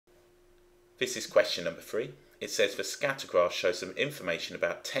This is question number 3. It says the scatter graph shows some information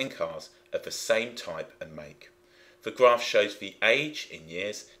about 10 cars of the same type and make. The graph shows the age in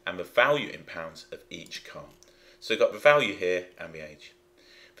years and the value in pounds of each car. So we've got the value here and the age.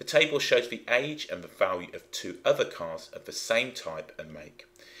 The table shows the age and the value of 2 other cars of the same type and make.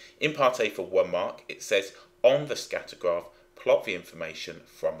 In part A for 1 mark, it says on the scatter graph, plot the information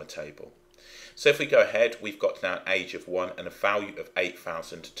from the table. So if we go ahead, we've got now an age of 1 and a value of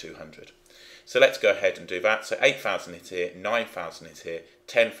 8,200. So let's go ahead and do that. So 8,000 is here, 9,000 is here,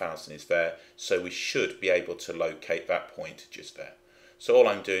 10,000 is there. So we should be able to locate that point just there. So all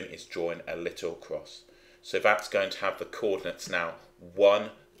I'm doing is drawing a little cross. So that's going to have the coordinates now 1,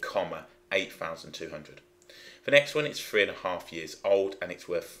 8,200. The next one is 3.5 years old and it's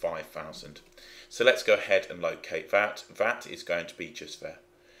worth 5,000. So let's go ahead and locate that. That is going to be just there.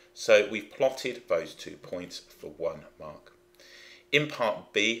 So we've plotted those 2 points for 1 mark. In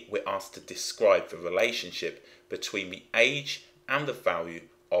part B, we're asked to describe the relationship between the age and the value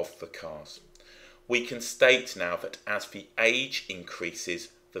of the cars. We can state now that as the age increases,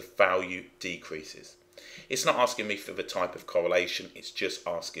 the value decreases. It's not asking me for the type of correlation, it's just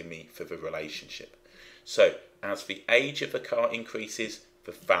asking me for the relationship. So as the age of the car increases,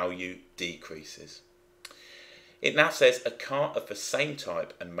 the value decreases. It now says a car of the same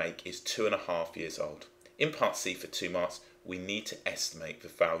type and make is 2.5 years old. In part C for 2 marks, we need to estimate the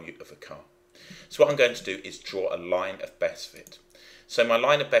value of a car. So what I'm going to do is draw a line of best fit. So my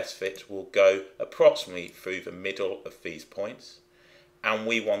line of best fit will go approximately through the middle of these points. And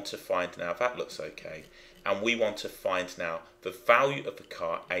we want to find now, that looks okay, and we want to find now the value of the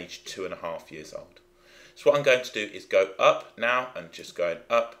car aged 2.5 years old. So what I'm going to do is go up now and just going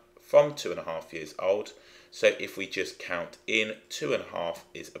up from 2.5 years old. So if we just count in, 2.5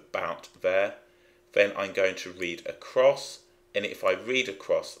 is about there. Then I'm going to read across, and if I read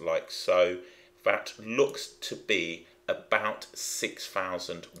across like so, that looks to be about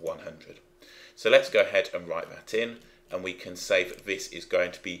 6,100. So let's go ahead and write that in, and we can say that this is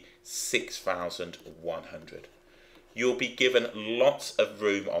going to be 6,100. You'll be given lots of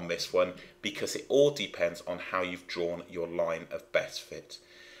room on this one because it all depends on how you've drawn your line of best fit.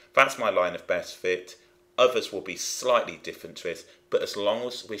 That's my line of best fit. Others will be slightly different to this, but as long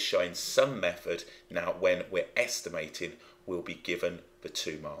as we're showing some method, now when we're estimating, we'll be given the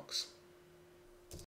 2 marks.